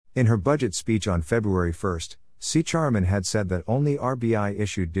In her budget speech on February 1st, Sitaraman had said that only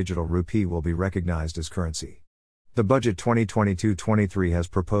RBI-issued digital rupee will be recognized as currency. The budget 2022-23 has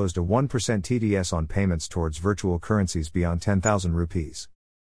proposed a 1% TDS on payments towards virtual currencies beyond 10,000 rupees.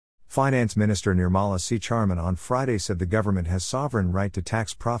 Finance Minister Nirmala Sitharaman on Friday said the government has sovereign right to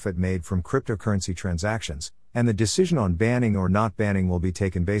tax profit made from cryptocurrency transactions, and the decision on banning or not banning will be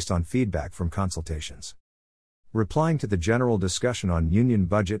taken based on feedback from consultations. Replying to the general discussion on union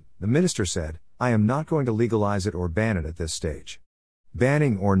budget, the minister said, "I am not going to legalize it or ban it at this stage.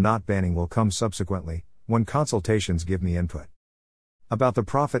 Banning or not banning will come subsequently, when consultations give me input." About the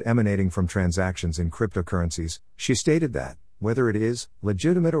profit emanating from transactions in cryptocurrencies, she stated that, whether it is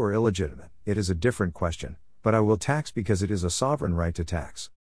legitimate or illegitimate, it is a different question, but I will tax because it is a sovereign right to tax.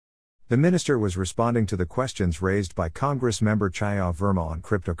 The minister was responding to the questions raised by Congress member Chaya Verma on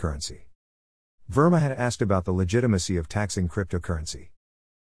cryptocurrency. Verma had asked about the legitimacy of taxing cryptocurrency.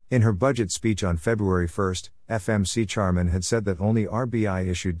 In her budget speech on February 1st, FM Sitharaman had said that only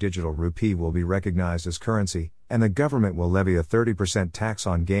RBI-issued digital rupee will be recognized as currency, and the government will levy a 30% tax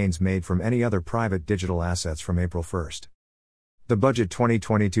on gains made from any other private digital assets from April 1st. The budget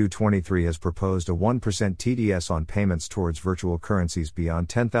 2022-23 has proposed a 1% TDS on payments towards virtual currencies beyond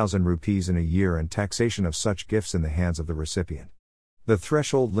 10,000 rupees in a year and taxation of such gifts in the hands of the recipient. The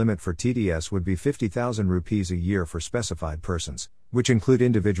threshold limit for TDS would be 50,000 rupees a year for specified persons, which include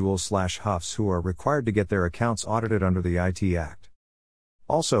individuals/HUFs who are required to get their accounts audited under the IT Act.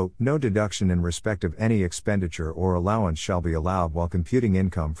 Also, no deduction in respect of any expenditure or allowance shall be allowed while computing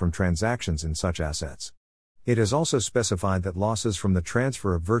income from transactions in such assets. It is also specified that losses from the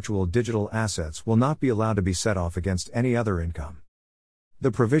transfer of virtual digital assets will not be allowed to be set off against any other income.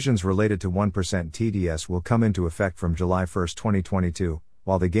 The provisions related to 1% TDS will come into effect from July 1, 2022,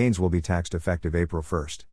 while the gains will be taxed effective April 1.